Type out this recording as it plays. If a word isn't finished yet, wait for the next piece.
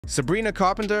Sabrina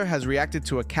Carpenter has reacted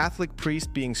to a Catholic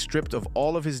priest being stripped of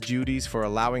all of his duties for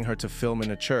allowing her to film in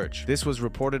a church. This was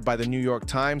reported by the New York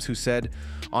Times, who said,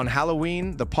 "On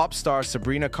Halloween, the pop star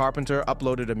Sabrina Carpenter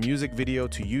uploaded a music video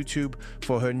to YouTube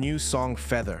for her new song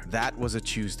Feather. That was a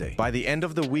Tuesday. By the end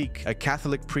of the week, a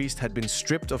Catholic priest had been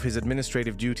stripped of his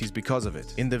administrative duties because of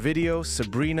it. In the video,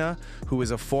 Sabrina, who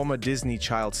is a former Disney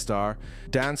child star,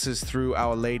 dances through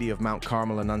Our Lady of Mount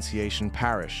Carmel Annunciation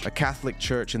Parish, a Catholic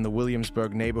church in the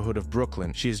Williamsburg neighborhood of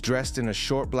Brooklyn. She is dressed in a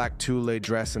short black tulle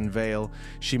dress and veil.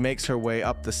 She makes her way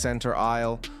up the center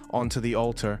aisle onto the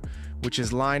altar, which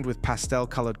is lined with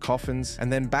pastel-colored coffins,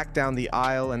 and then back down the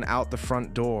aisle and out the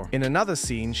front door. In another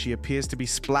scene, she appears to be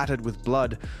splattered with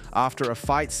blood after a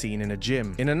fight scene in a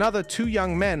gym. In another, two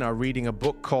young men are reading a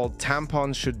book called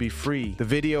Tampons Should Be Free. The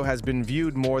video has been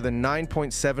viewed more than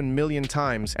 9.7 million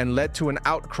times and led to an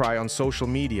outcry on social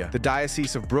media. The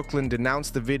Diocese of Brooklyn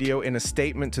denounced the video in a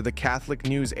statement to the Catholic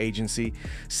news agency,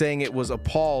 saying it was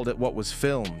appalled at what was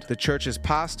filmed. The church's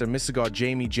pastor, Mr.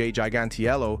 Jamie J.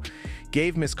 Gigantiello,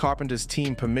 gave Miss Carpenter's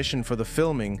team permission for the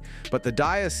filming, but the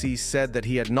diocese said that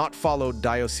he had not followed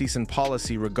diocesan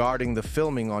policy regarding the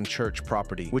filming on church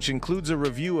property, which includes a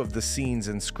review of the scenes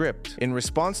and script. In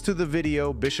response to the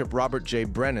video, Bishop Robert J.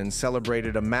 Brennan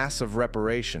celebrated a mass of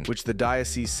reparation, which the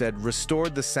diocese said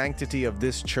restored the sanctity of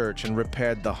this church and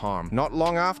repaired the harm. Not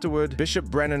long afterward, Bishop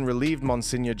Brennan relieved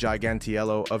Monsignor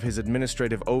Gigantiello of his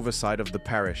administrative oversight of the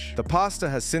parish. The pastor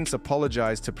has since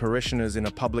apologized to parishioners in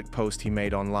a public post he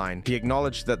made online. He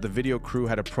acknowledged that the video crew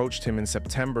had approached him in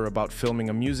September about filming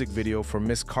a music video for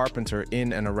Miss Carpenter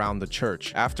in and around the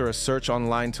church. After a search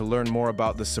online to learn more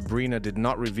about the Sabrina did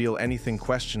not reveal anything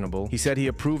questionable, he said he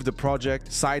approved the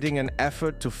project, citing an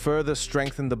effort to further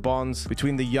strengthen the bonds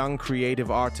between the young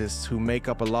creative artists who make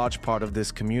up a large part of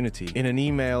this community. In an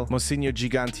email, Monsignor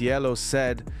Gigantiello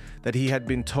said that he had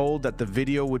been told that the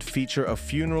video would feature a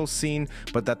funeral scene,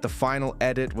 but that the final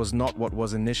edit was not what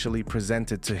was initially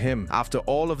presented to him. After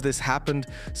all of this happened,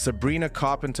 Sabrina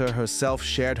Carpenter herself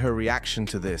shared her reaction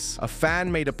to this. A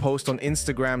fan made a post on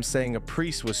Instagram saying a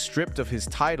priest was stripped of his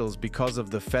titles because of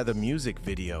the Feather music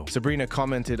video. Sabrina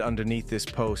commented underneath this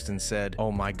post and said,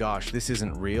 "Oh my gosh, this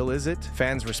isn't real, is it?"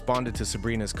 Fans responded to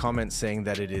Sabrina's comment saying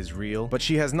that it is real, but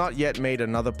she has not yet made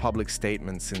another public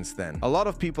statement since then. A lot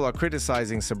of people are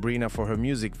criticizing Sabrina for her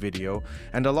music video,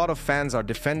 and a lot of fans are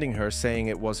defending her, saying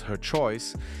it was her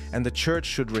choice, and the church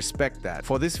should respect that.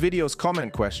 For this video's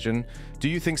comment question, do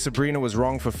you think Sabrina was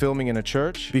wrong for filming in a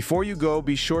church? Before you go,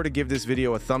 be sure to give this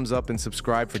video a thumbs up and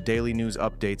subscribe for daily news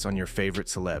updates on your favorite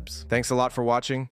celebs. Thanks a lot for watching.